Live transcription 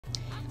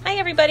Hi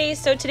everybody,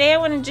 so today I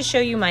wanted to show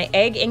you my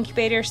egg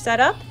incubator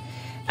setup.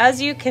 As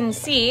you can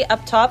see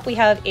up top we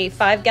have a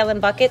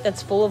 5-gallon bucket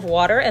that's full of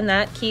water, and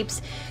that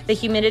keeps the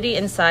humidity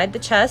inside the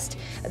chest.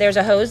 There's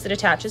a hose that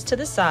attaches to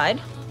the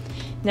side.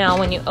 Now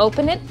when you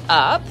open it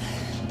up,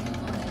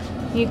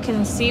 you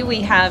can see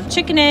we have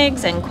chicken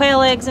eggs and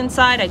quail eggs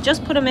inside. I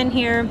just put them in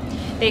here.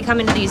 They come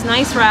into these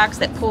nice racks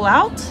that pull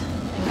out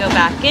and go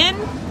back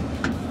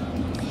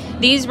in.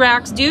 These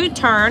racks do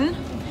turn.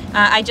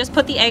 I just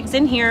put the eggs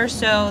in here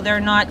so they're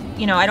not,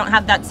 I don't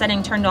have that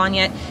setting turned on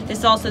yet. This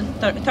is also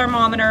the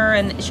thermometer,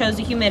 and it shows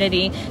the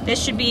humidity.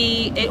 This should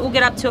be, it will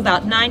get up to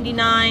about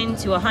 99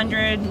 to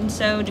 100 and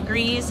so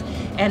degrees,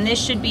 and this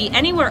should be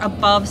anywhere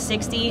above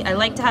 60. I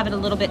like to have it a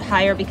little bit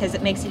higher because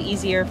it makes it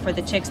easier for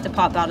the chicks to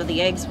pop out of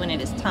the eggs when it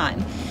is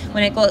time.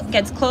 When it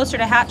gets closer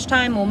to hatch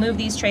time, we'll move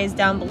these trays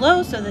down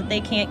below so that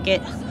they can't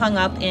get hung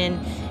up in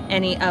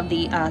any of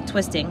the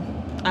twisting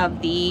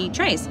of the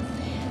trays.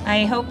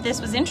 I hope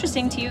this was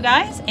interesting to you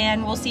guys,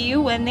 and we'll see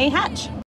you when they hatch.